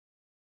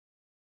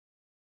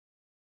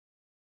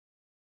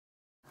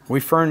We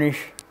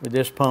furnish with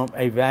this pump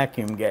a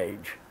vacuum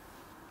gauge.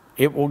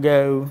 It will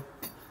go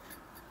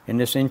in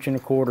this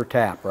 1.25"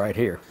 tap right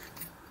here.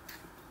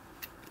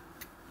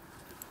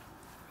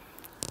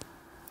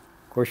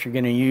 Of course, you're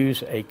going to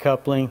use a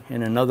coupling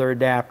and another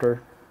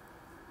adapter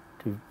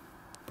to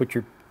put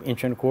your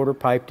 1.25"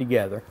 pipe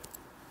together.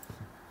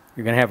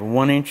 You're going to have a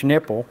 1-inch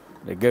nipple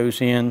that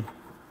goes in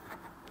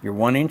your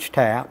 1-inch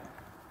tap.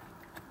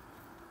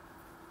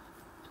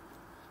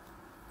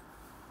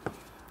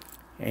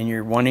 And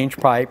your 1-inch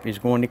pipe is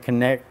going to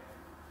connect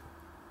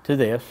to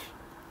this.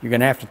 You're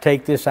going to have to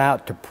take this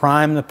out to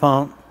prime the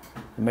pump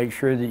to make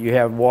sure that you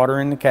have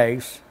water in the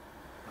case.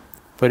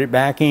 Put it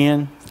back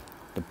in.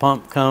 The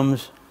pump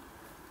comes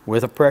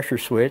with a pressure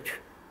switch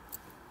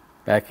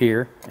back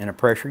here and a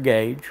pressure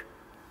gauge.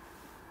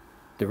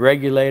 The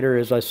regulator,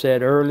 as I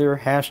said earlier,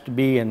 has to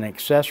be an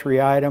accessory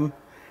item,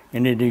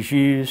 and it is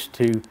used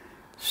to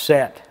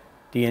set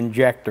the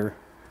injector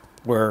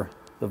where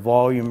the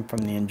volume from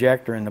the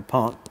injector and the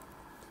pump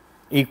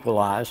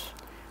equalize.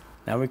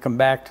 Now we come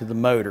back to the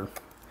motor.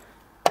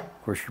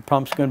 Of course, your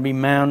pump's going to be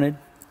mounted.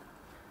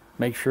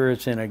 Make sure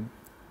it's in a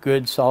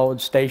good,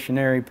 solid,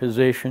 stationary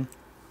position.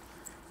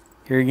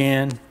 Here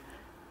again,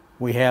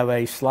 we have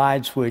a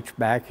slide switch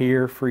back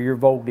here for your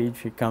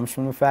voltage. It comes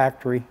from the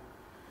factory,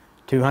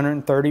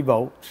 230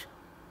 volts.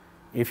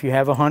 If you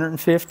have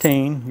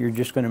 115, you're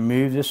just going to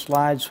move this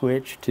slide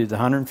switch to the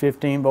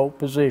 115 volt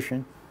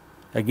position.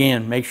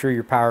 Again, make sure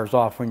your power's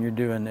off when you're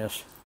doing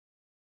this.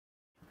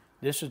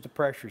 This is the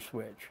pressure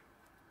switch.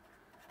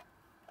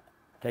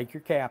 Take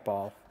your cap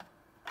off.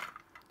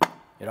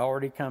 It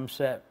already comes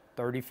set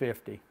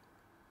 30-50,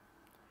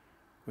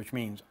 which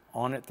means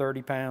on at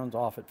 30 pounds,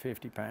 off at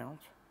 50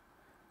 pounds.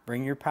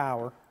 Bring your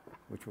power,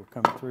 which will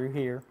come through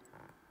here.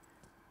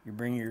 You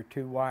bring your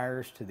 2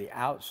 wires to the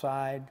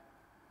outside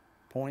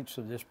points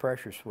of this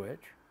pressure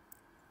switch.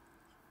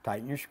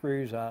 Tighten your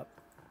screws up.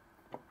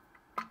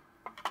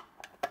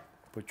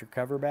 Put your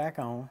cover back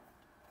on.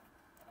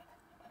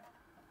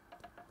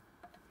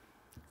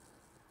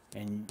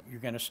 And you're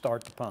going to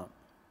start the pump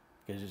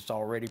because it's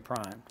already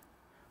primed.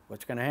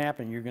 What's going to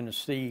happen, you're going to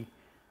see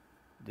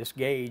this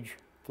gauge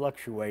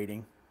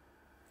fluctuating,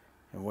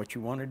 and what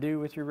you want to do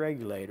with your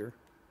regulator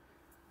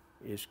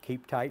is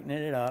keep tightening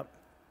it up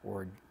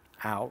or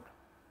out,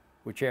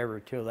 whichever,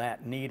 till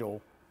that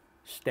needle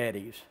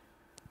steadies.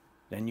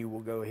 Then you will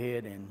go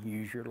ahead and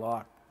use your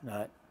lock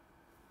nut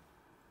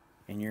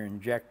and your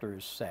injector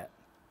is set,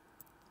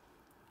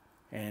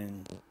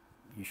 and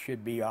you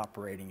should be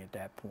operating at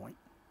that point.